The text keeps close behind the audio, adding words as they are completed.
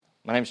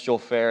My name is Joel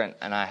Fair,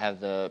 and I have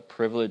the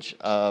privilege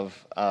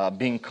of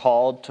being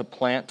called to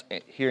plant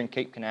here in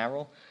Cape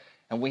Canaveral.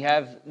 And we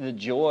have the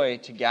joy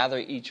to gather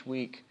each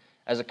week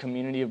as a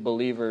community of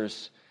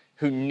believers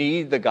who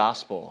need the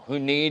gospel, who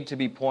need to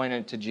be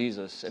pointed to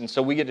Jesus. And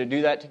so we get to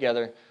do that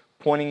together,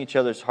 pointing each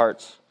other's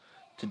hearts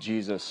to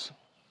Jesus.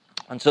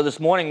 And so this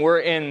morning we're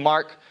in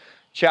Mark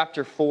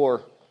chapter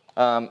 4.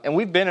 And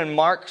we've been in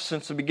Mark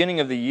since the beginning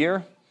of the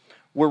year.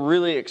 We're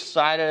really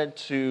excited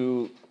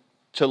to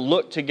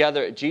look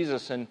together at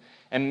Jesus. And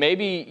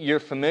maybe you're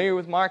familiar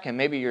with Mark and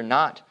maybe you're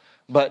not.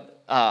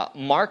 But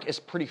Mark is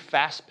pretty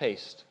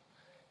fast-paced.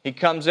 He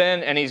comes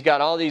in and he's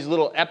got all these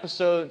little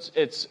episodes.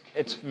 It's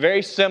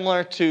very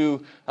similar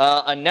to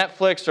a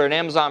Netflix or an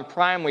Amazon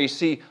Prime where you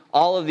see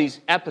all of these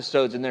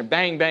episodes and they're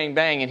bang, bang,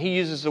 bang. And he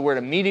uses the word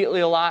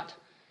immediately a lot.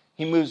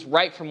 He moves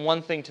right from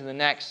one thing to the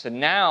next. And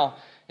now,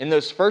 in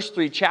those first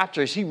 3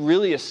 chapters, he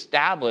really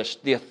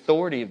established the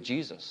authority of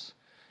Jesus.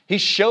 He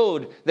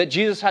showed that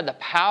Jesus had the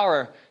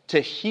power to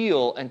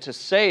heal and to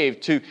save,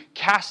 to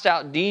cast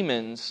out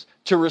demons,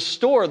 to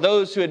restore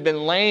those who had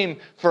been lame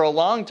for a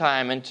long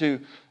time and to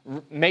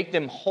make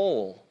them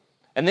whole.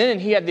 And then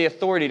he had the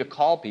authority to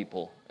call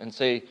people and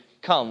say,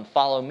 "Come,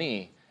 follow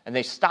me." And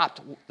they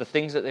stopped the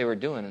things that they were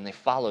doing and they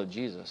followed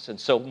Jesus. And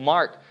so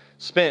Mark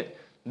spent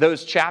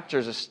those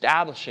chapters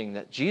establishing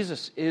that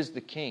Jesus is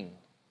the King.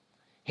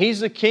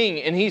 He's the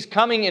King, and He's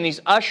coming and He's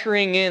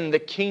ushering in the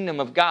kingdom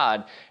of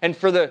God. And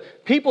for the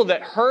people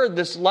that heard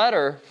this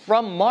letter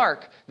from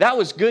Mark, that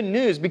was good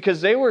news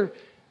because they were,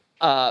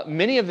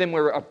 many of them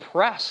were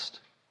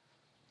oppressed,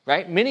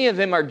 right? Many of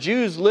them are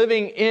Jews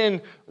living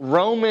in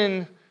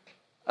Roman,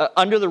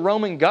 under the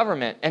Roman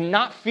government and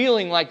not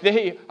feeling like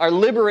they are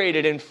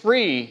liberated and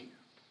free.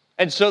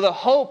 And so the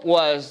hope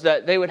was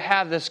that they would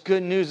have this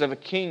good news of a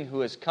king who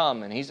has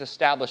come, and He's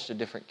established a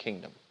different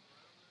kingdom.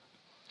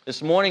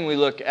 This morning we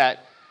look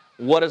at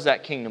what does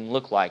that kingdom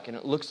look like? And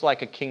it looks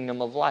like a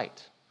kingdom of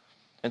light.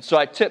 And so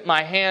I tip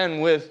my hand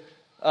with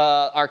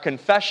our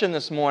confession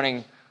this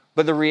morning,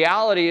 but the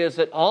reality is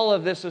that all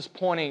of this is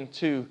pointing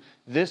to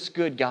this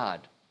good God,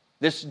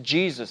 this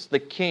Jesus, the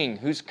King,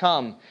 who's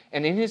come,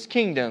 and in His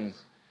kingdom,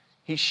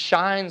 He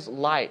shines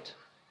light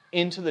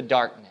into the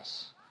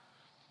darkness.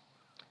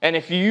 And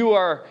if you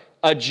are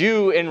a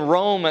Jew in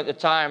Rome at the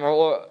time,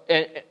 or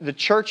the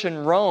church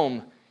in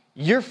Rome,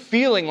 you're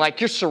feeling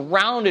like you're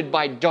surrounded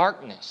by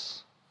darkness.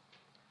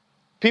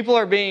 People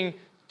are being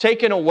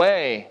taken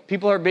away.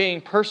 People are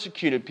being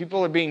persecuted.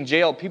 People are being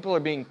jailed. People are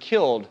being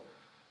killed.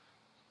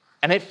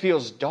 And it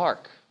feels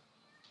dark.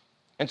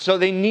 And so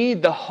they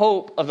need the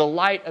hope of the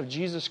light of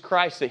Jesus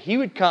Christ, that He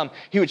would come,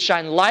 He would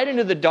shine light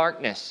into the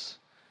darkness.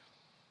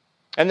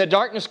 And the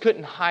darkness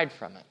couldn't hide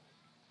from it.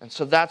 And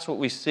so that's what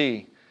we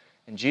see.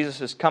 And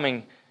Jesus is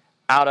coming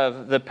out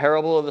of the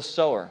parable of the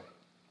sower.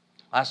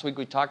 Last week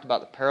we talked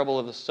about the parable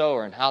of the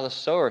sower and how the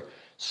sower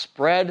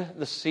spread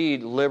the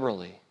seed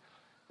liberally.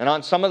 And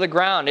on some of the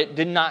ground it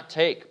did not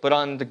take, but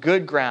on the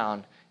good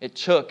ground it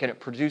took, and it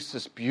produced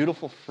this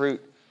beautiful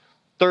fruit,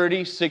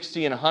 30,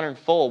 60, and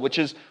 100-fold, which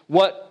is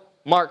what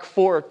Mark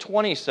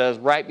 4:20 says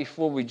right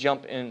before we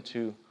jump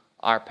into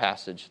our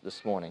passage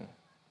this morning.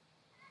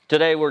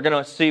 Today we're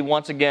going to see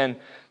once again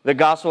the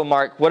Gospel of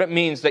Mark, what it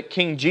means that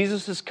King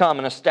Jesus has come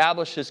and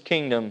established His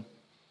kingdom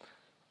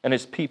and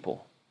His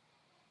people.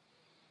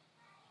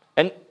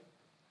 And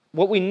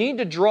what we need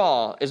to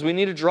draw is we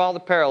need to draw the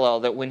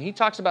parallel that when He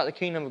talks about the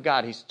kingdom of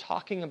God, He's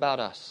talking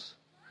about us.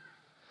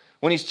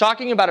 When He's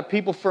talking about a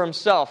people for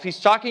Himself, He's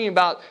talking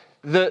about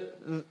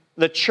the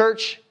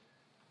church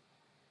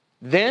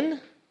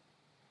then,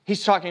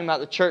 He's talking about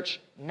the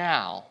church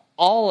now.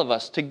 All of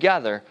us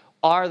together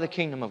are the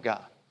kingdom of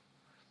God.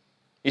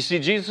 You see,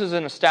 Jesus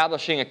isn't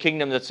establishing a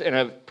kingdom that's in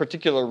a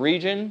particular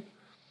region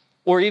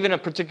or even a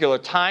particular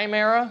time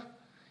era.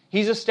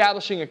 He's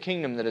establishing a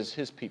kingdom that is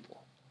His people.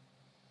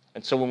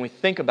 And so when we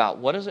think about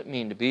what does it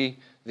mean to be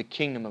the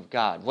kingdom of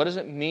God? What does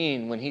it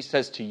mean when He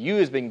says to you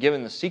has been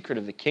given the secret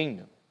of the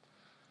kingdom?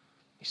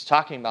 He's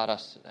talking about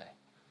us today.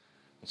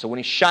 And so when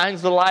He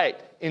shines the light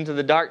into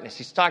the darkness,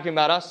 He's talking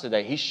about us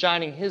today. He's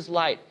shining His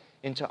light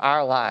into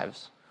our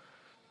lives.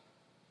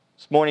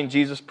 This morning,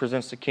 Jesus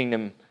presents the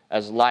kingdom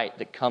as light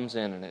that comes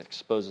in and it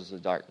exposes the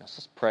darkness.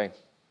 Let's pray.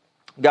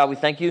 God, we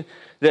thank You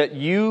that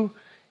You,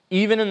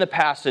 even in the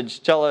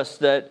passage, tell us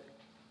that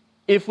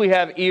if we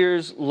have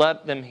ears,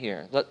 let them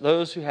hear. Let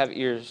those who have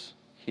ears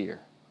hear.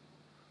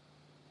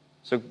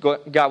 So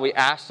God, we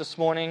ask this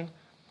morning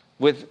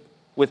with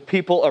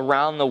people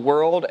around the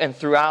world and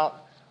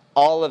throughout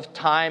all of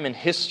time and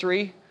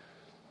history,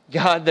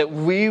 God, that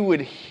we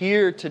would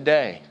hear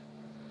today.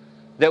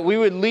 That we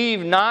would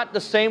leave not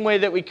the same way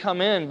that we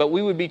come in, but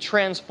we would be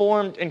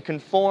transformed and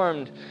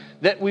conformed.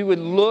 That we would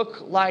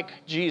look like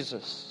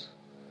Jesus.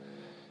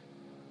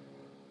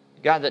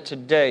 God, that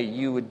today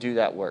You would do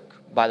that work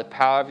by the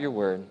power of Your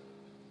word,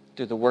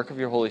 through the work of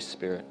Your Holy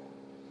Spirit.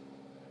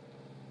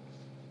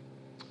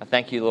 I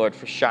thank You, Lord,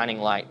 for shining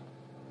light.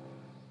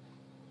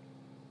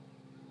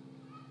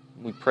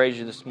 We praise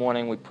You this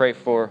morning. We pray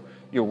for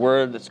Your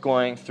word that's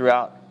going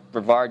throughout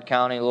Brevard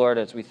County, Lord,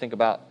 as we think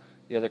about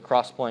the other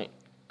Crosspoint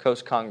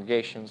Coast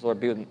congregations. Lord,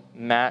 be with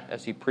Matt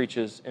as he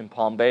preaches in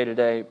Palm Bay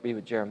today. Be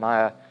with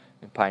Jeremiah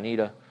and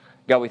Pineda.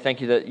 God, we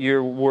thank you that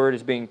your word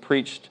is being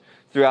preached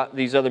throughout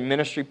these other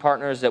ministry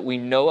partners that we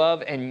know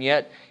of, and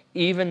yet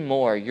even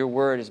more, your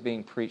word is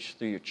being preached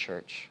through your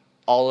church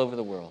all over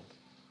the world.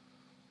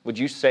 Would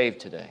you save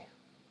today?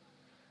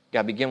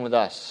 God, begin with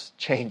us.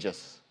 Change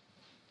us.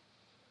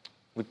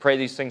 We pray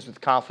these things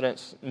with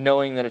confidence,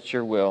 knowing that it's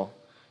your will.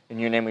 In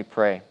your name we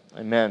pray.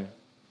 Amen.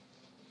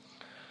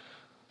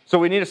 So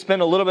we need to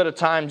spend a little bit of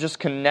time just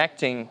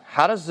connecting.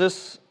 How does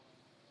this,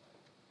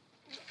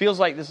 feels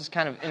like this is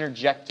kind of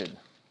interjected.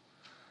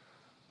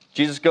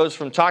 Jesus goes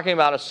from talking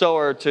about a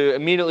sower to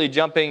immediately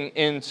jumping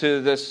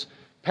into this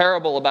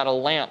parable about a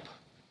lamp.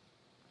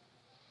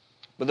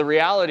 But the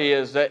reality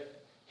is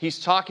that he's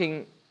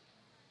talking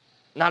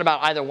not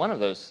about either one of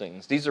those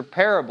things. These are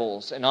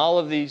parables, and all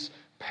of these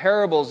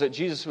parables that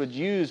Jesus would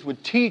use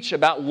would teach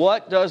about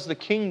what does the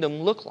kingdom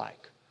look like.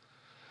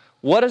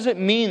 What does it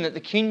mean that the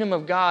kingdom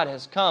of God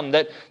has come?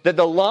 That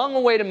the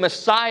long-awaited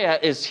Messiah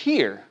is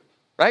here,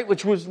 right?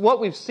 Which was what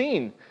we've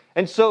seen.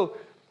 And so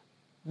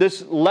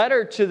this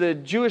letter to the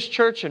Jewish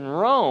church in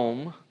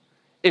Rome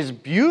is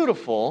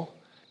beautiful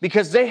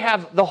because they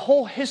have the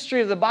whole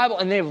history of the Bible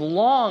and they've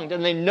longed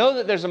and they know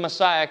that there's a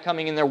Messiah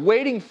coming and they're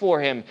waiting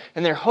for him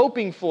and they're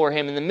hoping for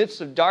him in the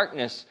midst of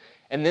darkness.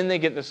 And then they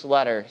get this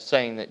letter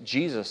saying that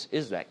Jesus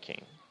is that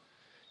king.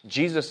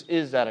 Jesus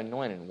is that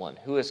anointed one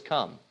who has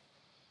come.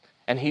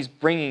 And he's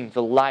bringing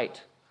the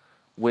light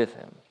with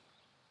him.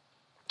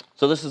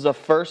 So this is the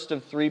first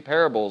of three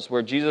parables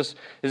where Jesus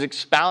is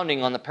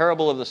expounding on the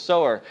parable of the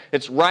sower.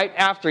 It's right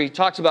after he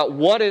talks about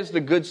what is the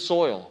good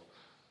soil.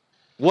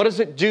 What does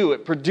it do?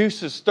 It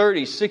produces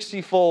 30,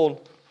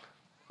 60-fold,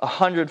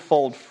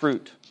 100-fold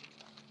fruit.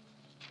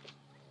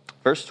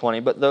 Verse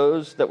 20, but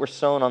those that were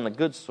sown on the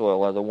good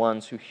soil are the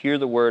ones who hear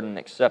the word and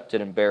accept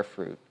it and bear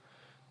fruit.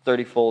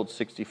 30-fold,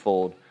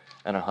 60-fold,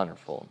 and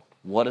 100-fold.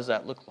 What does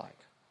that look like?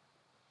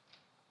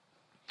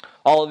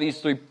 All of these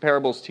three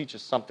parables teach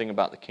us something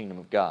about the kingdom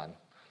of God.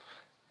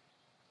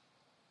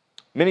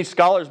 Many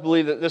scholars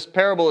believe that this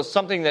parable is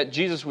something that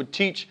Jesus would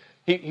teach.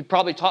 He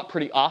probably taught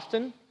pretty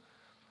often.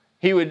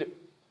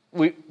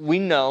 We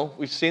know,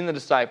 we've seen the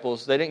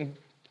disciples, they didn't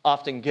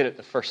often get it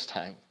the first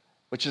time,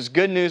 which is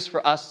good news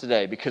for us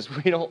today because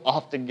we don't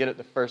often get it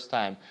the first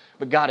time.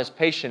 But God is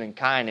patient and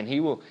kind, and he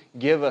will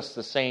give us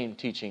the same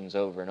teachings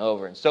over and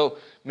over. And so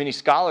many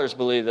scholars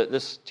believe that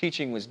this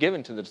teaching was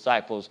given to the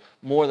disciples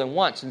more than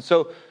once. And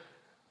so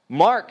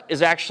Mark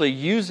is actually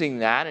using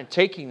that and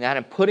taking that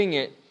and putting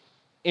it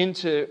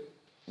into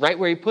right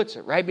where he puts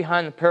it, right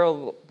behind the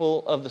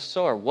parable of the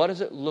sower. What does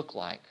it look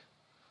like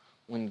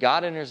when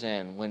God enters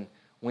in, when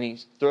he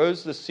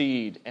throws the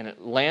seed and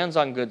it lands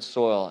on good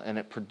soil and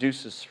it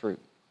produces fruit?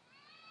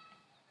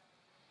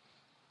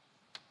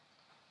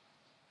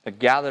 They're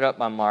gathered up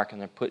by Mark and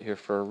they're put here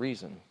for a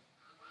reason.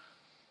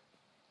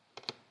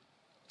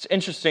 It's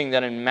interesting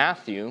that in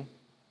Matthew,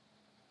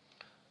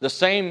 the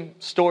same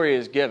story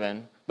is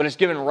given, but it's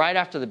given right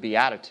after the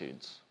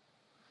Beatitudes.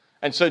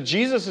 And so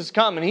Jesus has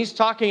come and he's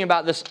talking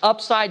about this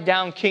upside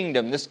down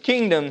kingdom, this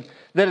kingdom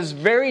that is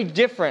very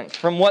different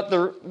from what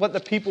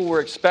the people were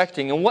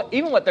expecting and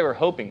even what they were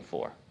hoping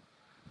for.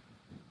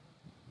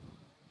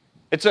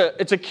 It's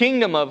a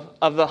kingdom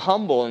of the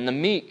humble and the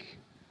meek.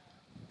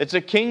 It's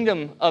a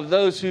kingdom of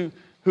those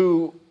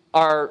who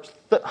are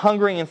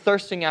hungering and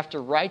thirsting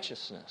after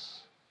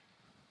righteousness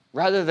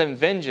rather than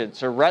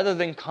vengeance or rather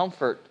than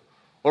comfort.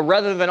 Or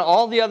rather than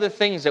all the other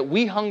things that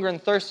we hunger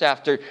and thirst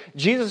after,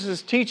 Jesus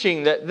is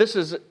teaching that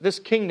this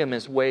kingdom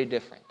is way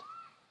different.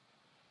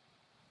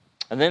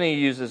 And then he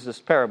uses this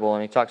parable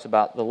and he talks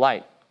about the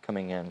light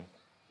coming in.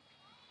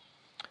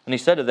 And he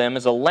said to them,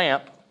 is a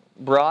lamp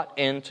brought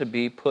in to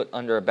be put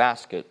under a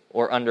basket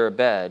or under a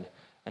bed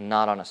and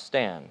not on a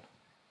stand?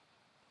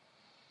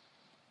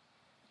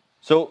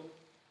 So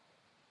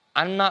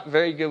I'm not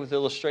very good with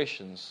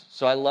illustrations,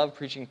 so I love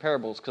preaching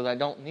parables because I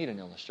don't need an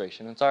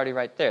illustration. It's already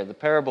right there. The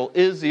parable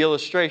is the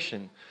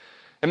illustration.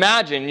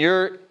 Imagine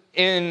you're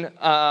in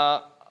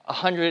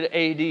 100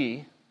 AD.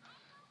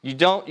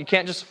 You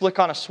can't just flick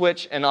on a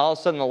switch and all of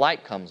a sudden the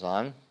light comes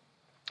on.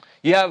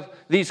 You have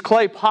these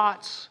clay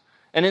pots,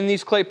 and in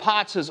these clay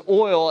pots is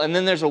oil, and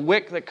then there's a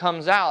wick that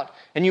comes out,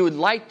 and you would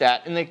light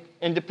that,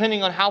 and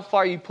depending on how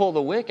far you pull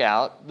the wick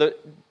out,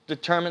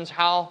 determines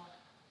how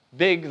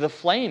big the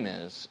flame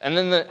is. And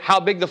then how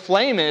big the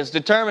flame is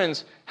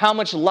determines how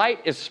much light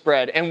is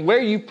spread. And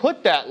where you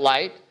put that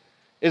light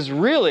is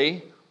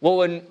really what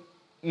would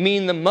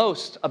mean the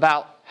most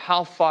about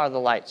how far the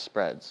light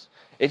spreads.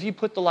 If you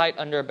put the light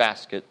under a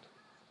basket,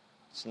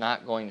 it's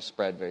not going to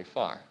spread very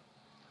far.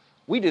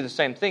 We do the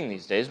same thing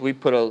these days. We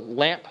put a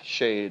lamp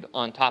shade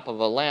on top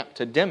of a lamp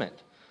to dim it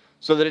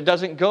so that it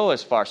doesn't go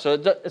as far. So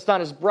it's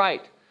not as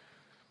bright.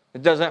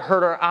 It doesn't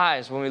hurt our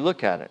eyes when we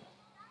look at it.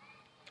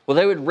 Well,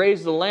 they would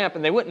raise the lamp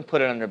and they wouldn't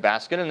put it under a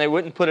basket and they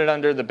wouldn't put it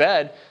under the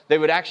bed. They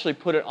would actually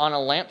put it on a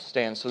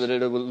lampstand so that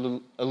it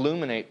would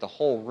illuminate the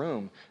whole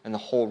room and the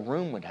whole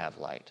room would have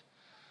light.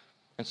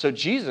 And so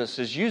Jesus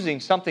is using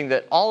something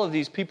that all of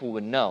these people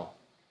would know.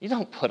 You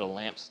don't put a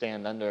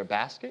lampstand under a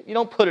basket. You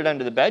don't put it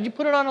under the bed. You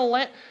put it on a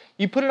lamp.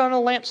 You put it on a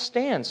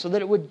lampstand so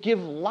that it would give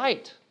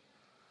light.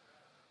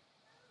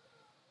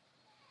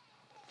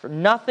 For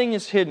nothing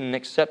is hidden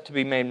except to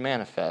be made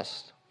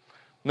manifest,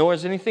 nor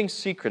is anything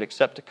secret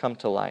except to come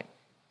to light.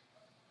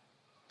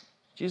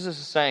 Jesus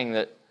is saying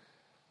that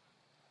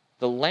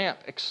the lamp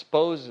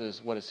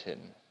exposes what is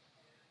hidden.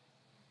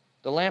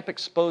 The lamp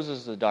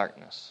exposes the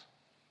darkness.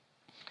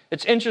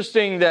 It's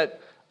interesting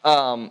that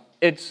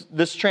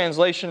this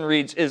translation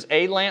reads, "is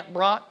a lamp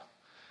brought?"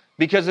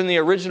 Because in the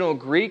original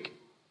Greek,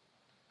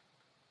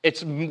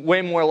 it's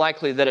way more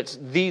likely that it's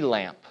the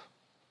lamp.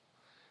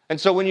 And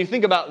so when you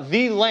think about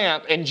the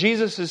lamp and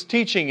Jesus is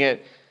teaching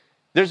it,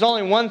 there's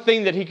only one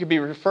thing that he could be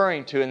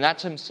referring to, and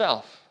that's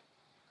himself.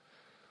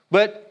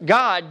 But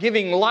God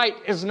giving light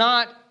is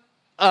not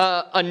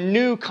a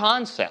new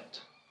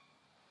concept.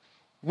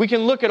 We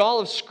can look at all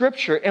of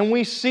Scripture and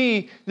we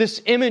see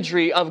this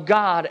imagery of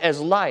God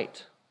as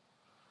light.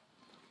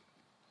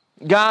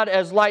 God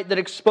as light that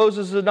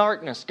exposes the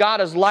darkness. God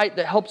as light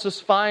that helps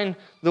us find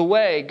the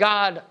way.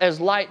 God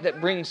as light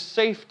that brings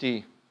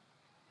safety.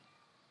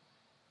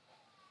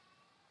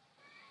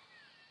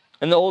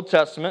 In the Old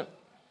Testament,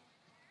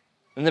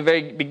 in the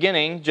very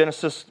beginning,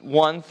 Genesis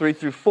 1, 3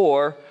 through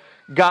 4,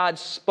 God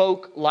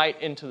spoke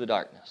light into the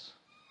darkness.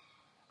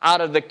 Out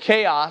of the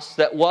chaos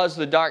that was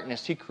the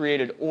darkness, He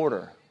created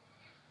order.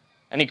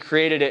 And He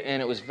created it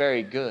and it was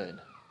very good.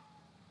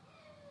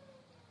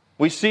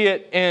 We see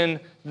it in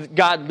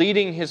God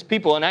leading His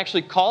people and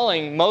actually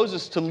calling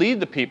Moses to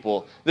lead the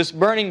people. This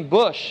burning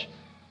bush,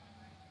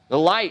 the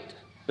light,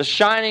 the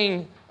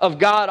shining of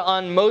God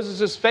on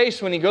Moses'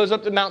 face when he goes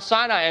up to Mount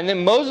Sinai. And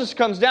then Moses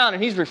comes down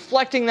and he's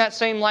reflecting that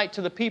same light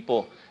to the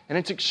people. And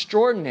it's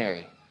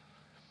extraordinary.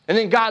 And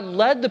then God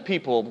led the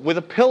people with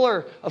a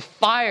pillar of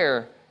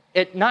fire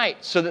at night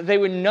so that they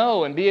would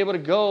know and be able to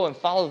go and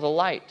follow the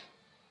light.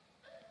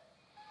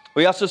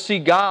 We also see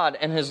God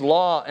and His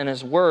law and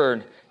His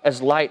word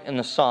as light in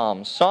the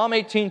Psalms. Psalm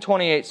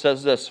 18:28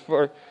 says this,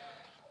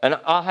 and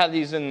I'll have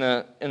these in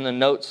the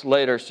notes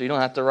later so you don't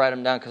have to write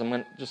them down because I'm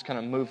going to just kind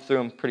of move through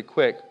them pretty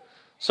quick.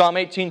 Psalm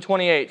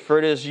 18:28, "For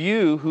it is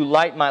you who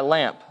light my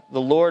lamp.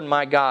 The Lord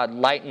my God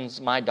lightens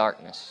my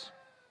darkness."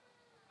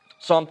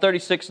 Psalm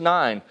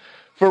 36:9,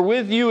 "For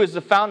with you is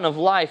the fountain of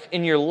life.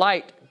 In your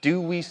light do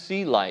we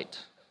see light."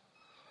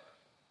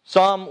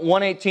 Psalm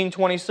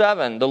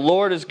 118:27, "The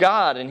Lord is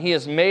God, and He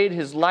has made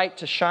His light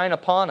to shine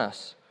upon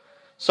us."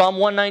 Psalm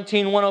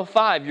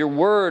 119:105, "Your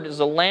word is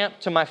a lamp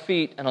to my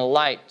feet and a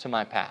light to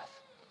my path."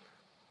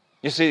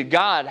 You see,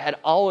 God had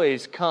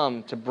always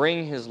come to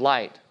bring His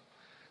light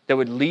that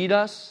would lead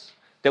us,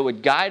 that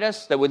would guide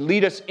us, that would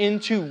lead us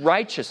into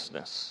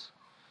righteousness.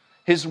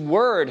 His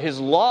word, His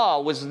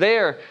law was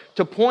there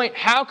to point,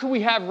 how could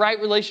we have right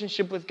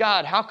relationship with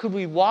God? How could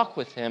we walk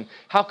with Him?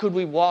 How could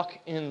we walk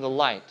in the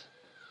light?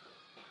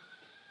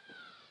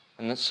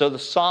 And so the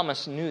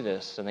psalmists knew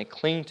this, and they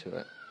cling to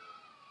it.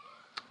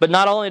 But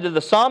not only did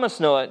the psalmists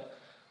know it,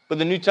 but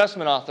the New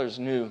Testament authors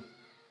knew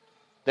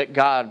that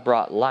God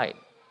brought light.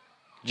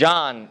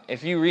 John,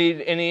 if you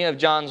read any of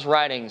John's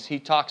writings, he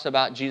talks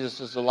about Jesus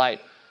as the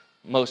light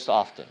most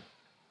often.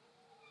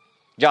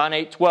 John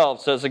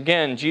 8:12 says,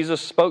 again,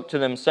 Jesus spoke to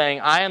them, saying,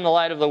 "I am the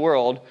light of the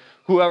world.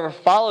 Whoever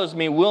follows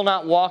me will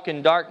not walk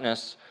in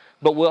darkness,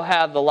 but will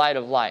have the light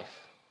of life."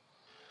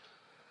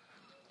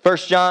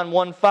 1 John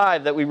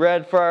 1:5 that we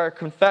read for our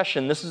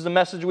confession, "This is the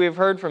message we have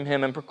heard from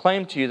Him and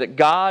proclaimed to you, that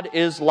God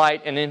is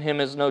light and in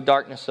Him is no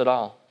darkness at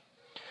all."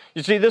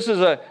 You see, this is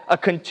a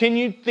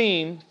continued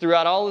theme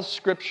throughout all of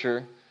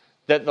Scripture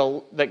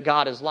that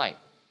God is light.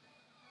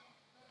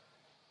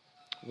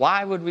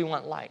 Why would we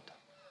want light?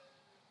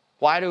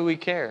 Why do we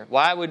care?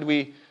 Why would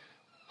we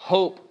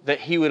hope that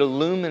He would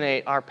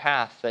illuminate our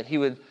path, that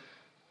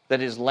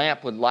His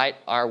lamp would light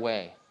our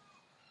way?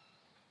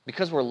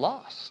 Because we're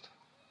lost.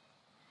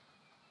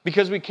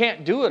 Because we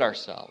can't do it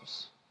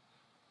ourselves.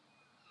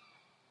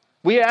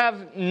 We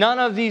have none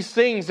of these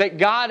things that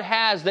God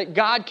has, that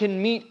God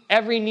can meet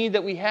every need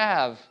that we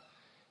have.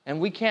 And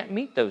we can't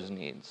meet those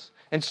needs.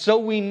 And so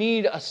we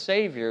need a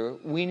Savior.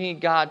 We need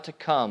God to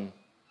come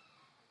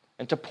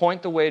and to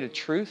point the way to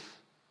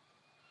truth,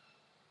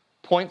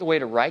 point the way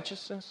to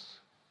righteousness,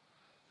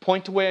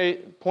 point the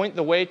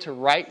way to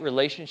right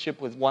relationship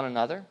with one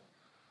another.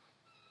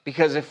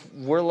 Because if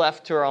we're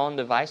left to our own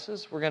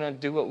devices, we're going to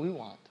do what we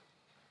want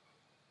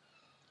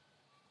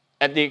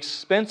at the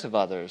expense of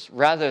others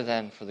rather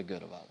than for the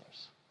good of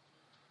others.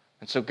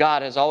 And so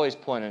God has always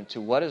pointed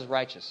to what is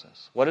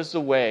righteousness, what is the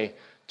way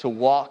to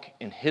walk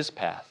in His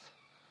path.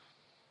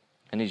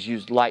 And He's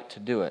used light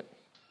to do it.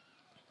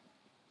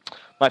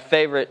 My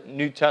favorite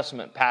New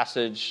Testament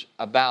passage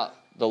about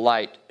the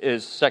light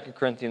is 2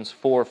 Corinthians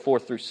 4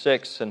 through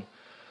 6. And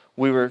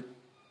we were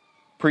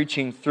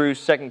preaching through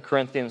 2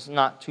 Corinthians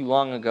not too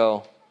long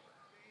ago.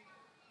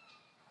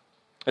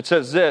 It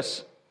says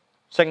this,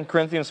 2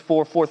 Corinthians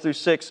 4 through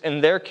 6,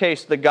 "In their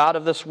case, the God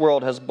of this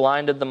world has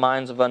blinded the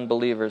minds of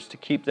unbelievers to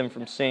keep them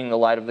from seeing the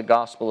light of the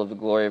gospel of the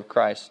glory of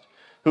Christ,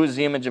 who is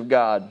the image of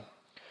God.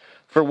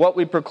 For what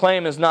we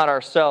proclaim is not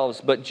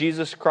ourselves, but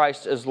Jesus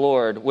Christ as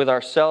Lord, with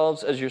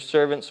ourselves as your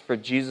servants for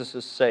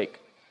Jesus' sake.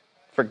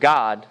 For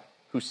God,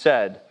 who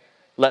said,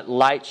 'Let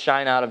light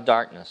shine out of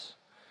darkness,'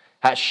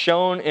 has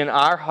shone in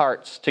our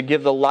hearts to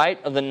give the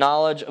light of the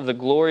knowledge of the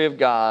glory of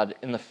God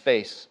in the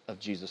face of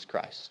Jesus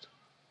Christ."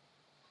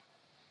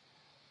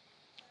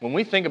 When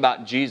we think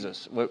about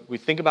Jesus, we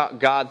think about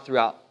God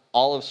throughout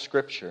all of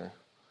Scripture.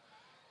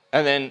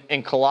 And then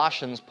in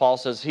Colossians, Paul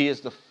says He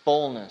is the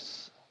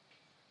fullness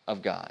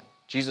of God.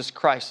 Jesus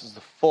Christ is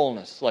the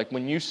fullness. Like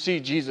when you see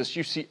Jesus,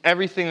 you see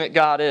everything that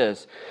God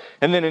is.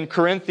 And then in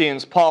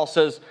Corinthians, Paul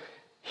says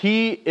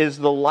He is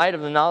the light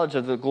of the knowledge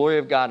of the glory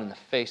of God in the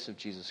face of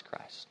Jesus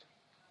Christ.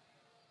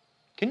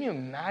 Can you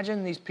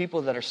imagine these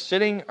people that are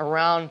sitting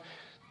around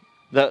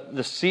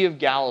the Sea of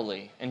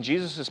Galilee, and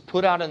Jesus is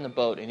put out in the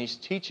boat, and He's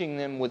teaching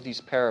them with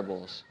these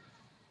parables.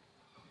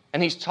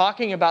 And He's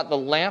talking about the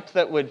lamp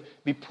that would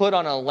be put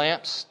on a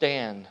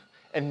lampstand,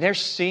 and they're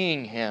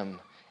seeing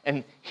Him,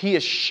 and He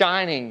is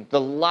shining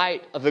the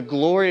light of the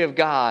glory of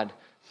God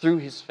through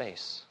His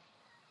face.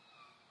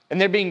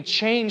 And they're being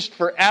changed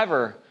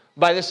forever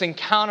by this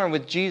encounter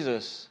with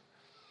Jesus.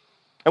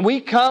 And we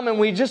come and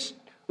we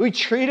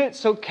treat it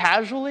so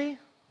casually.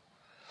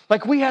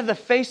 Like we have the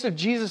face of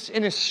Jesus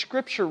in His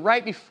Scripture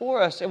right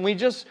before us, and we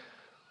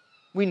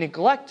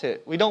neglect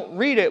it. We don't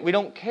read it. We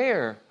don't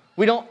care.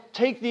 We don't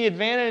take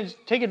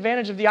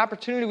advantage of the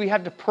opportunity we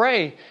have to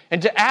pray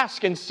and to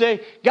ask and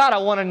say, "God, I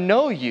want to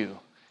know You."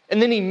 And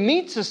then He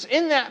meets us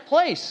in that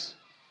place.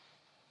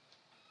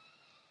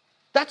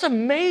 That's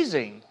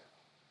amazing.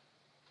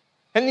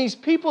 And these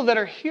people that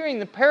are hearing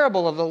the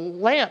parable of the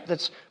lamp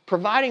that's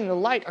providing the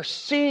light are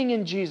seeing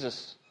in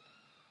Jesus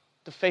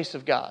the face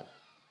of God.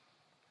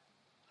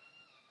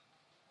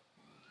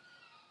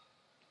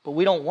 But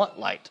we don't want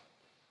light.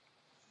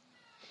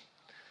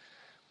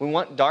 We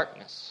want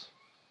darkness.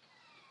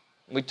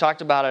 We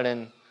talked about it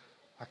in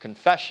our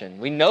confession.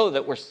 We know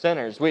that we're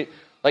sinners.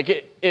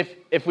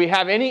 If we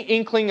have any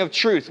inkling of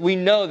truth, we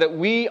know that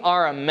we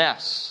are a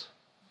mess.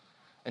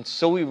 And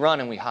so we run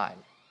and we hide.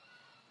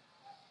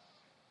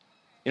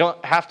 You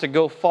don't have to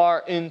go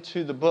far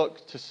into the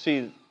book to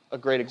see a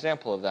great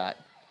example of that.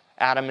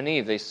 Adam and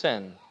Eve, they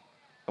sin.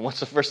 And what's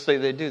the first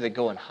thing they do? They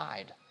go and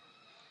hide.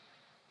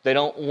 They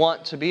don't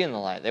want to be in the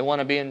light. They want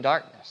to be in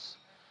darkness.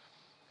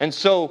 And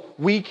so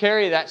we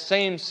carry that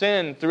same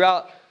sin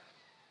throughout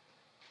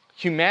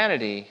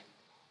humanity.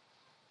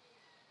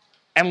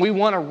 And we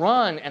want to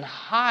run and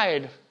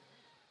hide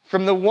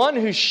from the one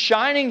who's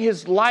shining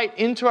His light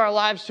into our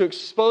lives to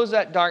expose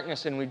that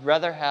darkness. And we'd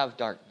rather have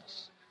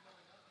darkness.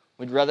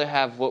 We'd rather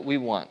have what we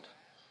want.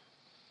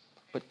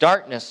 But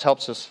darkness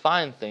helps us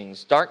find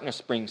things.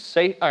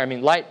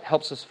 Light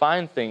helps us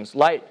find things.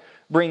 Light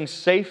brings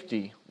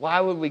safety. Why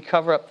would we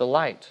cover up the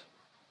light?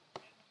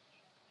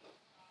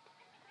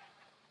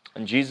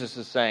 And Jesus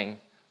is saying,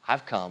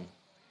 I've come.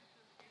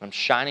 I'm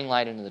shining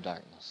light into the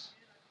darkness.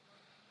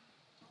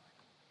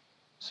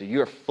 So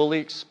you are fully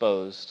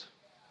exposed.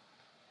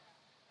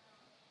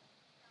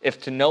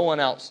 If to no one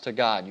else, to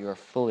God, you are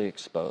fully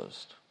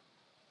exposed.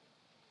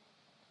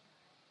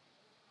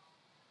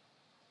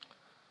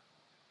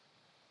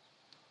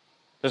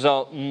 There's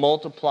a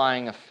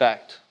multiplying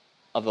effect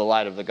of the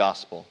light of the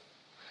gospel.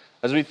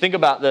 As we think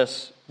about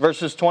this,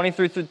 verses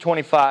 23 through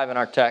 25 in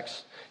our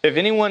text, if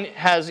anyone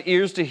has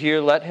ears to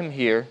hear, let him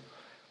hear.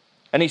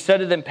 And He said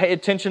to them, pay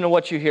attention to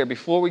what you hear.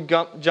 Before we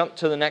jump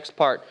to the next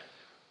part,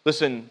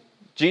 listen,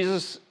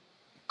 Jesus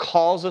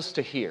calls us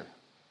to hear.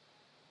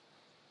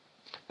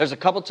 There's a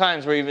couple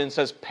times where He even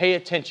says, pay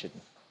attention.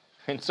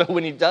 And so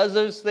when He does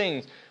those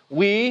things,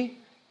 we,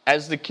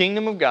 as the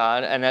kingdom of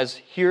God and as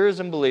hearers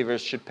and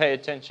believers, should pay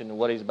attention to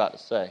what He's about to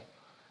say.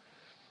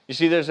 You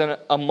see, there's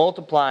a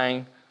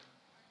multiplying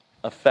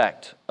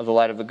effect of the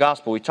light of the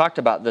gospel. We talked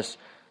about this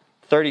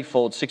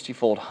 30-fold,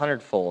 60-fold,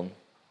 100-fold.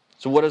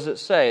 So what does it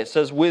say? It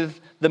says, with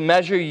the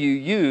measure you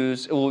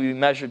use, it will be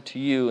measured to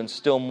you, and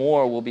still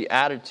more will be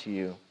added to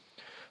you.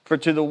 For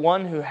to the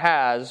one who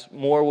has,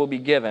 more will be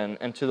given,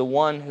 and to the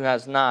one who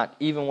has not,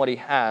 even what he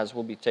has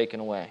will be taken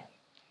away.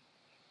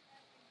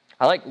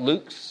 I like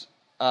Luke's.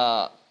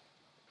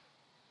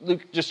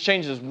 Luke just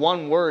changes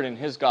one word in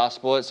his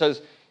gospel. It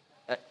says,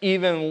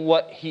 even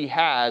what he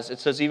has, it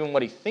says even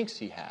what he thinks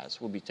he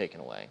has will be taken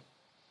away.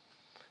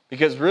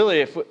 Because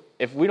really,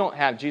 if we don't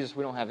have Jesus,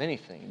 we don't have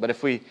anything. But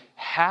if we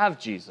have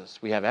Jesus,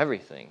 we have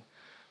everything.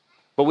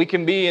 But we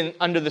can be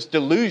under this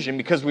delusion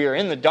because we are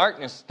in the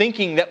darkness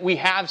thinking that we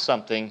have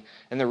something,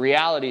 and the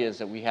reality is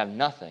that we have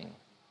nothing.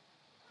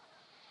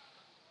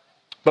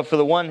 But for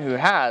the one who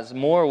has,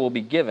 more will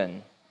be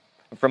given.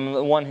 And from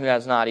the one who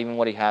has not, even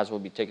what he has will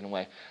be taken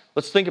away.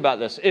 Let's think about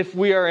this. If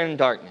we are in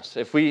darkness,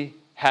 if we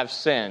have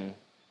sin,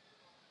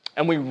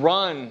 and we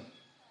run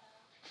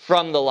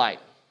from the light.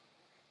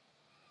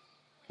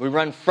 We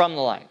run from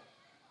the light.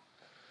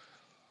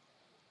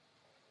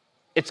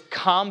 It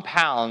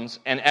compounds,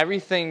 and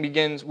everything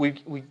begins,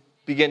 we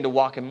begin to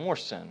walk in more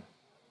sin.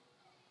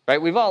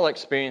 Right? We've all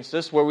experienced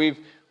this, where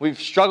we've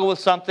struggled with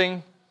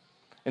something,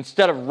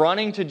 Instead of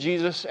running to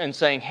Jesus and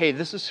saying, hey,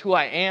 this is who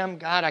I am,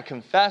 God, I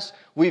confess,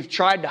 we've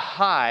tried to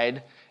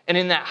hide. And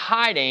in that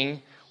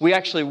hiding, we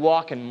actually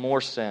walk in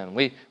more sin.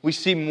 We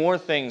see more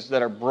things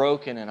that are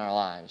broken in our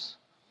lives.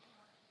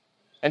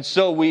 And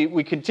so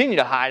we continue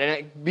to hide, and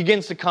it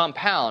begins to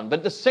compound.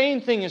 But the same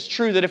thing is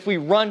true that if we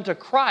run to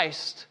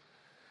Christ,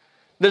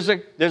 there's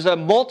a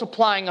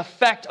multiplying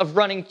effect of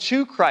running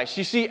to Christ.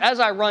 You see,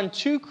 as I run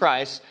to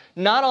Christ,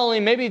 not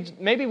only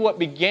maybe what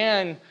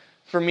began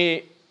for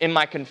me in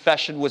my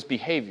confession was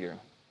behavior,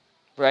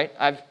 right?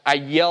 I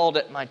yelled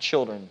at my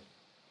children.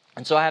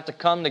 And so I have to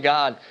come to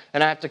God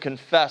and I have to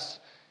confess,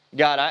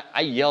 God,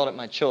 I yelled at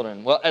my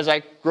children. Well, as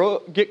I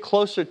get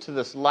closer to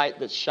this light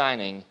that's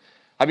shining,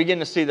 I begin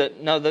to see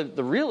that, no,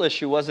 the real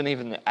issue wasn't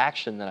even the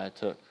action that I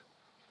took.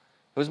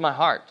 It was my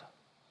heart,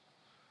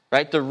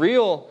 right? The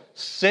real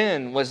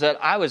sin was that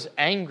I was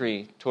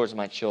angry towards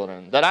my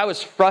children, that I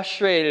was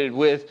frustrated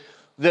with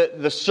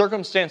the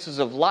circumstances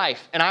of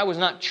life, and I was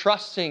not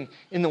trusting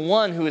in the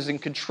one who is in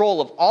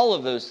control of all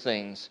of those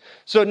things.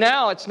 So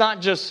now it's not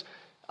just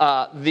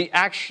the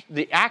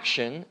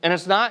action, and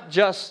it's not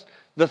just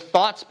the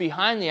thoughts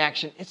behind the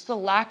action, it's the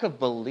lack of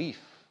belief.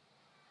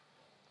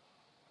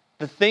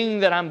 The thing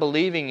that I'm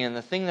believing in,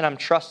 the thing that I'm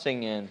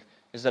trusting in,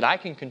 is that I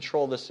can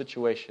control this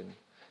situation.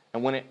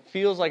 And when it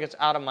feels like it's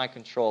out of my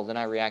control, then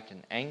I react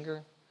in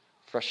anger,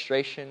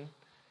 frustration,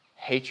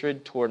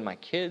 hatred toward my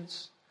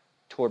kids,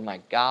 toward my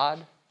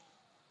God.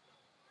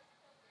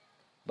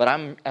 But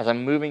as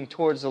I'm moving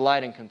towards the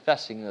light and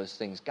confessing those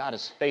things, God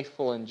is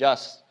faithful and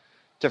just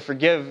to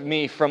forgive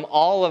me from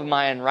all of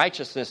my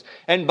unrighteousness.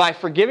 And by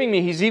forgiving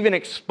me, He's even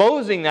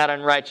exposing that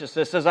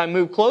unrighteousness as I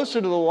move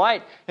closer to the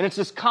light. And it's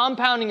this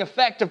compounding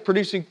effect of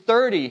producing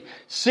 30,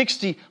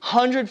 60,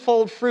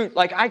 100-fold fruit.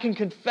 Like I can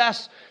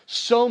confess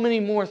so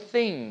many more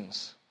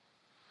things.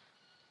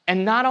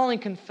 And not only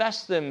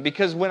confess them,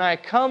 because when I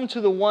come to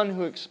the one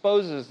who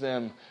exposes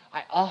them,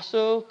 I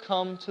also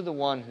come to the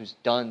one who's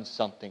done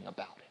something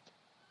about it.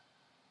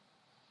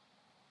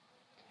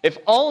 If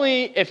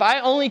I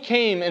only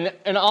came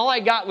and all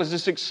I got was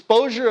this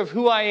exposure of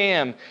who I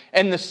am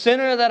and the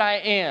sinner that I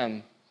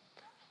am,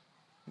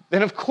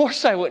 then of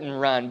course I wouldn't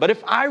run. But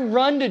if I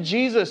run to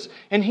Jesus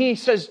and He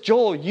says,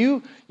 Joel,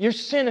 your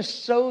sin is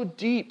so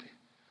deep.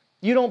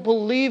 You don't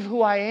believe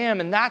who I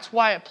am, and that's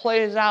why it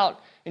plays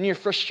out in your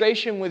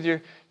frustration with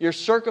your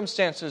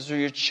circumstances or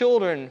your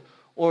children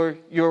or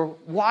your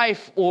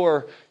wife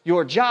or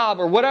your job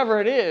or whatever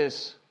it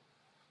is.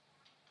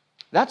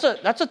 That's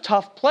a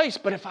tough place,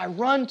 but if I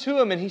run to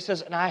Him and He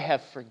says, and I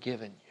have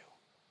forgiven you.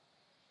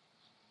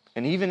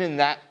 And even in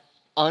that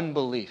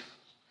unbelief,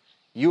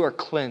 you are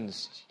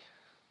cleansed.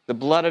 The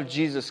blood of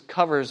Jesus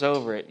covers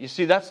over it. You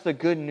see, that's the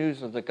good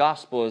news of the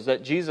gospel, is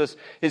that Jesus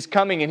is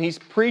coming and He's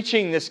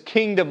preaching this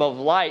kingdom of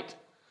light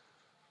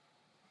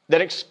that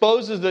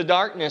exposes the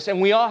darkness. And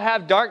we all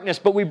have darkness,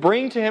 but we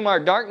bring to Him our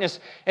darkness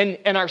and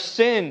our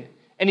sin,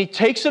 and He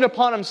takes it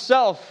upon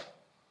Himself.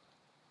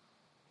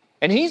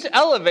 And He's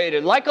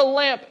elevated, like a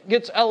lamp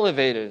gets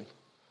elevated.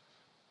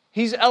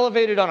 He's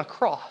elevated on a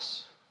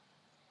cross.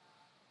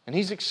 And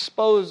He's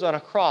exposed on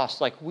a cross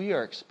like we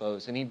are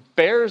exposed. And He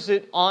bears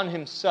it on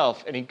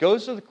Himself. And He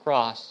goes to the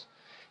cross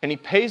and He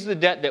pays the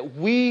debt that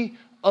we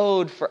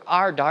owed for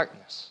our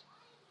darkness.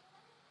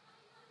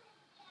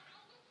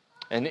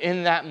 And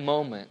in that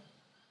moment,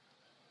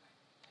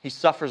 He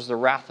suffers the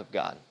wrath of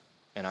God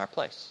in our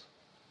place.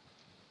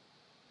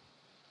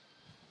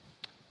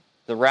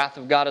 The wrath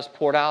of God is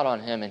poured out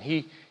on Him, and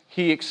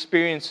He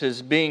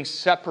experiences being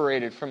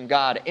separated from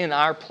God in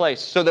our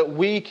place so that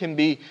we can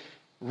be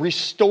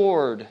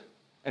restored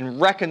and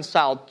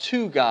reconciled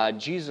to God.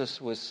 Jesus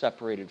was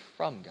separated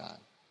from God.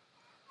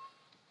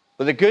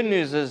 But the good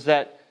news is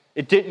that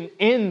it didn't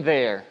end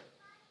there.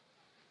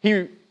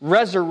 He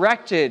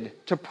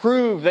resurrected to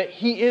prove that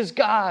He is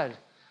God.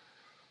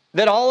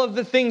 That all of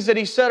the things that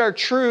He said are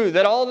true.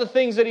 That all the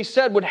things that He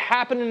said would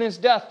happen in His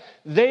death,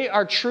 they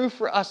are true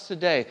for us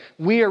today.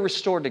 We are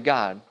restored to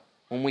God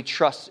when we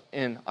trust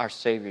in our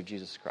Savior,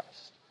 Jesus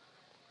Christ.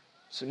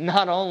 So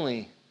not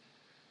only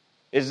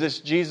is this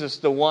Jesus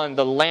the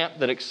lamp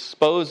that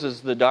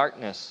exposes the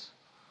darkness,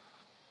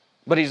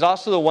 but He's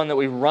also the one that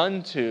we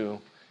run to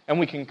and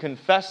we can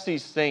confess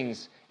these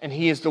things, and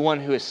He is the one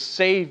who has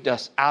saved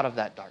us out of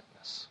that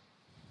darkness.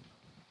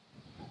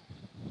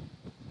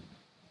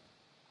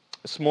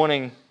 This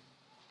morning,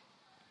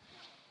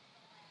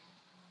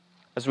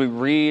 as we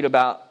read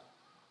about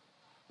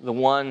the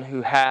one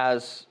who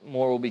has,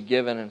 more will be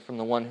given, and from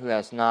the one who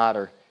has not,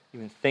 or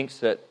even thinks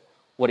that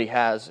what he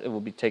has, it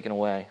will be taken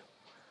away.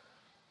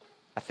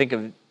 I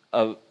think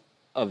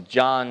of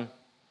John,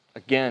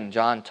 again,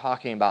 John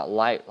talking about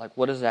light. Like,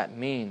 what does that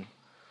mean?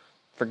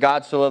 For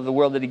God so loved the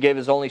world that He gave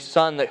His only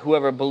Son, that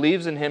whoever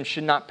believes in Him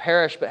should not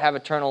perish but have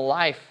eternal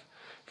life.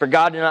 For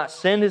God did not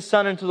send His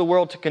Son into the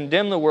world to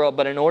condemn the world,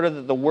 but in order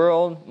that the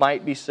world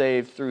might be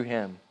saved through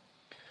Him.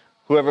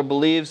 Whoever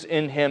believes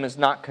in Him is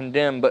not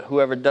condemned, but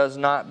whoever does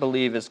not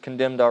believe is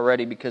condemned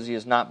already, because he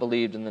has not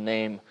believed in the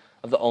name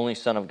of the only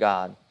Son of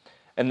God.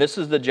 And this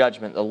is the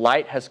judgment. The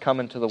light has come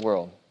into the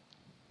world.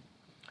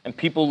 And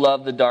people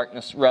love the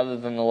darkness rather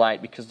than the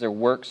light because their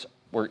works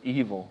were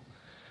evil.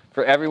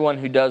 For everyone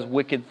who does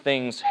wicked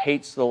things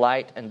hates the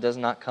light and does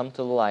not come to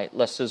the light,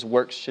 lest his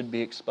works should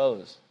be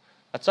exposed.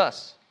 That's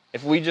us.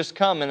 If we just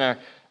come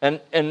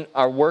and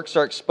our works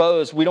are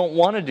exposed, we don't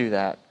want to do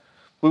that.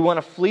 We want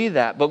to flee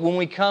that. But when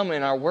we come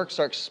and our works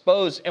are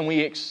exposed and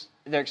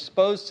they're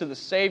exposed to the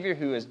Savior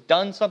who has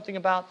done something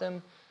about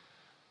them,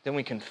 then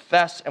we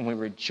confess and we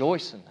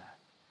rejoice in that.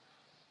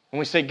 And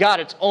we say, God,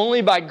 it's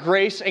only by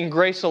grace and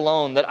grace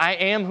alone that I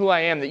am who I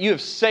am, that you have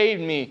saved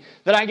me,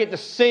 that I get to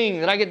sing,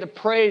 that I get to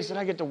praise, that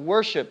I get to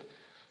worship.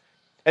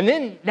 And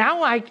then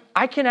now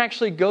I can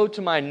actually go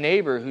to my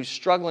neighbor who's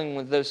struggling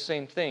with those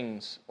same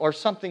things or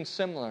something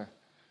similar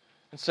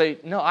and say,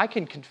 no, I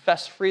can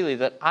confess freely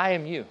that I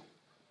am you.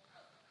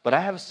 But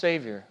I have a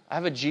Savior. I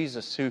have a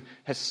Jesus who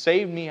has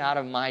saved me out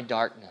of my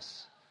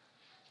darkness,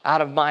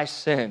 out of my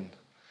sin.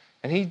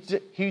 And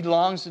He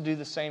longs to do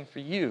the same for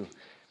you.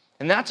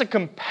 And that's a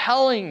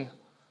compelling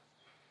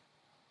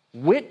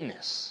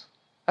witness.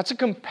 That's a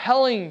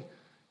compelling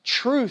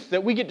truth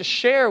that we get to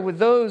share with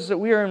those that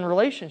we are in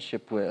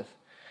relationship with.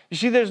 You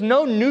see, there's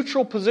no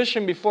neutral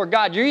position before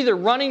God. You're either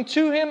running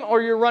to Him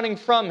or you're running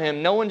from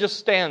Him. No one just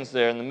stands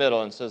there in the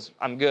middle and says,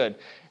 I'm good.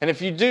 And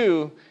if you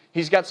do,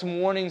 He's got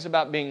some warnings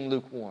about being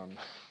lukewarm.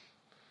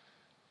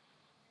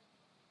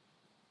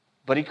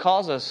 But He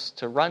calls us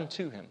to run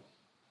to Him.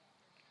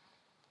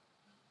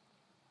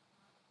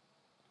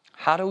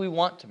 How do we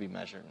want to be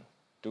measured?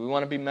 Do we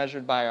want to be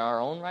measured by our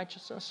own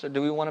righteousness, or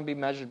do we want to be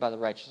measured by the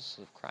righteousness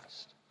of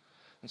Christ?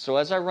 And so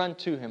as I run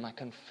to Him, I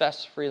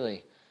confess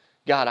freely,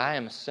 God, I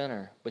am a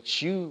sinner,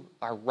 but you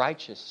are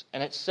righteous.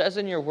 And it says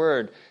in your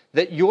word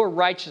that your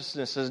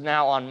righteousness is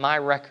now on my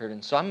record.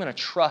 And so I'm going to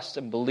trust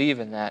and believe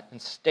in that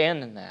and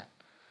stand in that.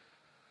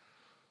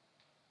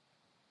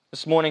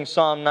 This morning,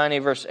 Psalm 90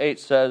 verse 8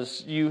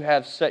 says, You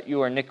have set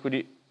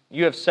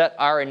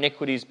our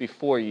iniquities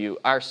before you,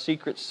 our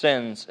secret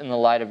sins in the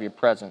light of your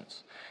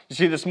presence. You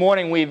see, this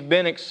morning we've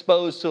been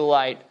exposed to the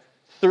light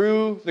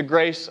through the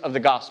grace of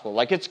the gospel.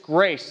 Like it's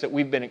grace that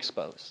we've been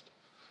exposed.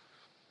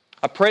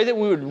 I pray that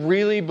we would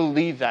really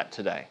believe that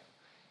today.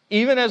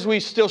 Even as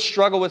we still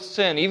struggle with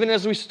sin, even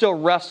as we still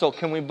wrestle,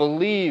 can we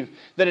believe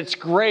that it's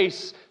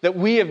grace that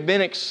we have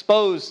been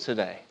exposed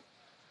today?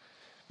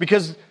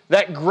 Because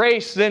that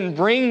grace then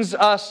brings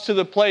us to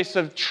the place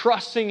of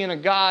trusting in a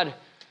God,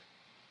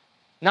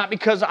 not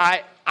because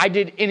I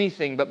did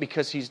anything, but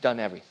because He's done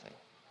everything.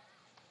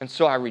 And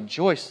so I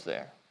rejoice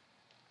there.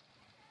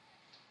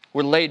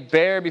 We're laid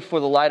bare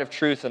before the light of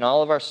truth, and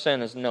all of our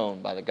sin is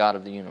known by the God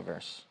of the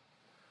universe.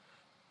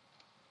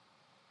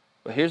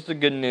 But here's the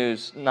good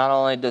news. Not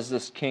only does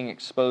this King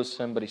expose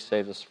sin, but He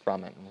saves us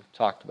from it. And we've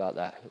talked about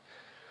that.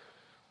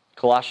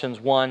 Colossians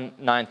 1,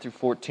 9 through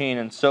 14.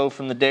 And so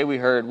from the day we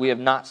heard, we have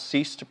not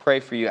ceased to pray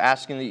for you,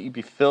 asking that you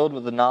be filled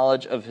with the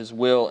knowledge of His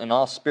will and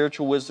all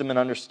spiritual wisdom and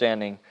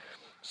understanding,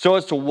 so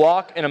as to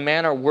walk in a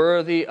manner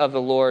worthy of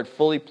the Lord,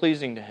 fully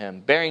pleasing to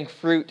Him, bearing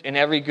fruit in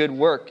every good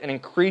work and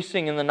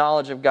increasing in the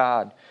knowledge of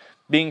God,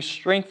 being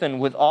strengthened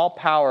with all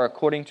power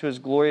according to His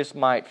glorious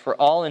might, for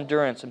all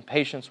endurance and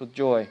patience with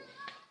joy,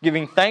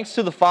 giving thanks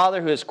to the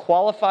Father who has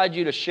qualified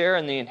you to share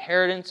in the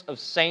inheritance of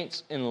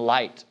saints in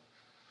light.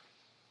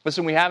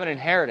 Listen, we have an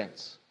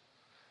inheritance.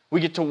 We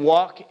get to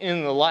walk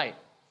in the light.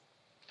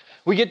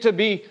 We get to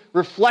be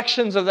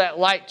reflections of that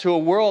light to a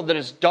world that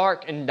is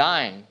dark and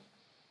dying.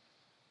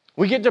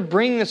 We get to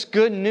bring this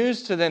good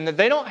news to them that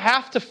they don't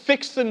have to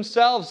fix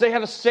themselves. They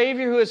have a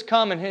Savior who has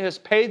come and who has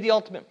paid the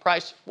ultimate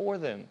price for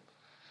them.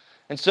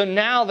 And so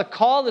now the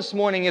call this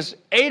morning is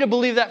A, to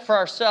believe that for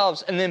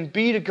ourselves, and then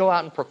B, to go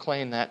out and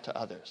proclaim that to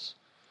others.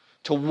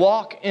 To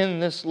walk in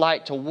this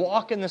light, to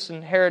walk in this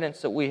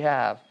inheritance that we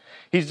have.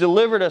 He's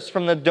delivered us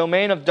from the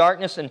domain of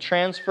darkness and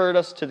transferred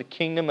us to the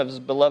kingdom of His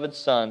beloved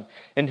Son,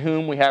 in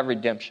whom we have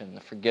redemption,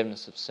 the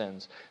forgiveness of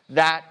sins.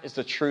 That is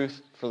the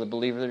truth for the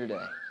believer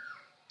today.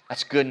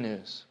 That's good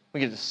news.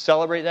 We get to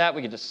celebrate that.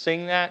 We get to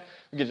sing that.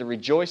 We get to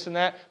rejoice in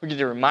that. We get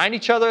to remind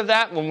each other of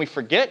that when we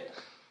forget.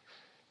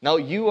 No,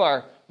 you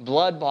are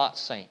blood-bought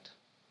saint.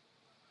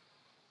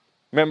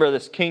 Remember,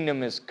 this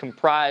kingdom is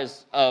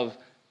comprised of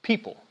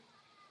people,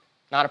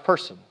 not a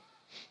person.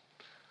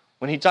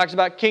 When he talks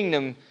about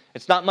kingdom,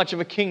 it's not much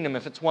of a kingdom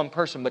if it's one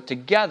person, but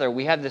together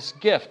we have this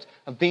gift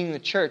of being the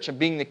church, of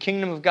being the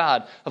kingdom of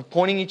God, of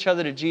pointing each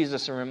other to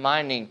Jesus and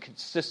reminding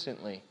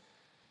consistently,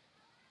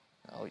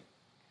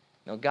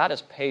 no, God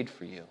has paid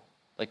for you.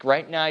 Like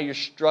right now you're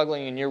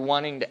struggling and you're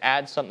wanting to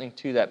add something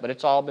to that, but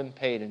it's all been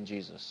paid in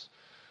Jesus.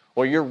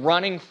 Or you're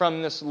running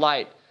from this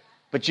light,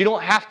 but you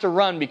don't have to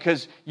run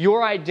because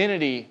your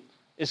identity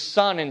is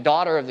son and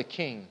daughter of the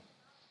King.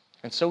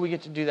 And so we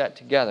get to do that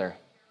together.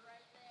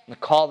 And the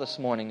call this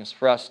morning is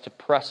for us to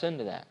press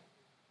into that.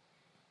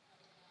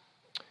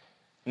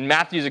 In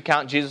Matthew's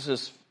account,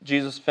 Jesus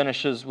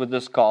finishes with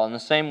this call. In the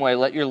same way,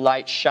 let your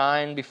light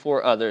shine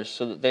before others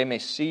so that they may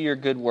see your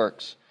good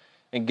works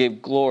and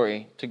give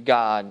glory to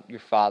God,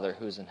 your Father,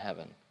 who is in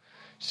heaven.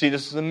 See,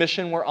 this is the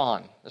mission we're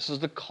on. This is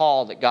the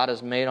call that God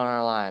has made on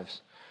our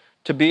lives.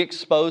 To be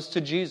exposed to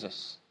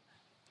Jesus.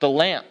 the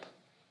lamp,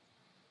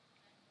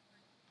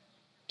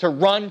 to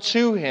run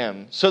to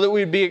Him so that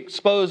we'd be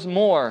exposed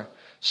more,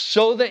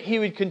 so that He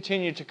would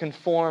continue to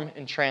conform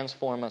and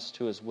transform us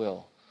to His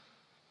will.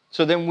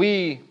 So then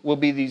we will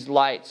be these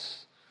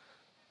lights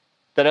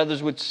that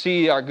others would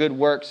see our good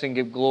works and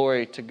give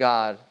glory to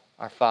God,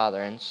 our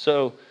Father. And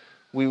so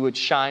we would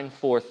shine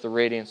forth the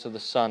radiance of the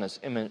sun as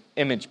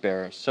image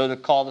bearers. So the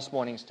call this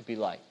morning is to be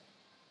light.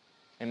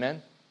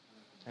 Amen?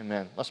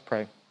 Amen. Let's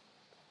pray.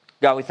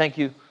 God, we thank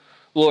you,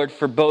 Lord,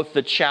 for both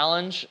the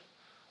challenge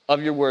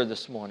of your word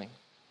this morning.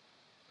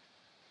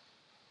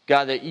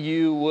 God, that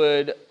you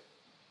would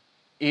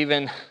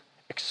even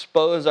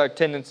expose our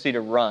tendency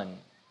to run,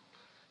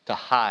 to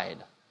hide.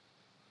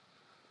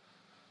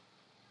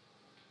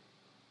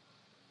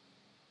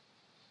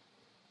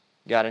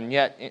 God, and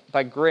yet,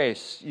 by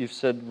grace, you've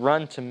said,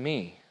 run to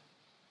me.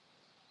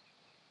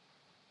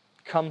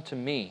 Come to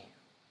me.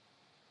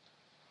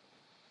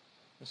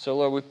 And so,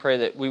 Lord, we pray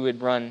that we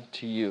would run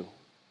to you.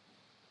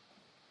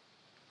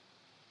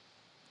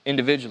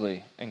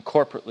 Individually and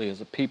corporately as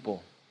a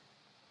people.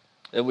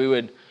 That we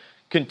would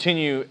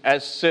continue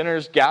as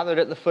sinners gathered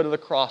at the foot of the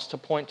cross to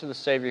point to the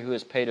Savior who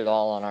has paid it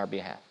all on our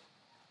behalf.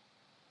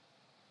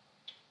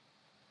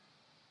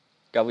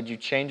 God, would you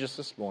change us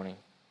this morning?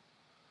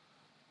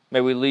 May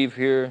we leave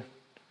here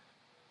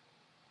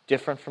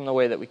different from the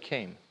way that we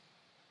came.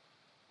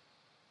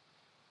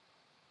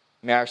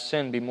 May our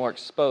sin be more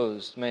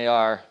exposed. May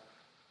our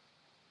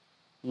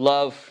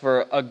love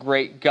for a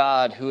great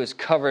God who has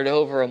covered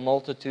over a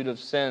multitude of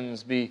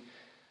sins be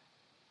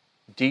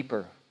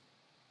deeper,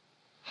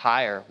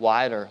 higher,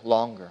 wider,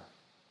 longer.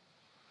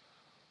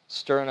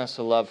 Stir in us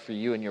a love for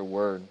you and your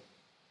word.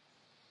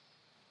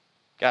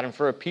 God, and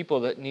for a people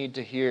that need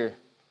to hear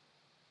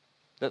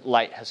that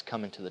light has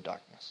come into the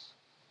darkness.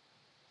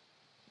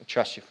 We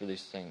trust you for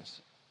these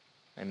things.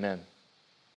 Amen.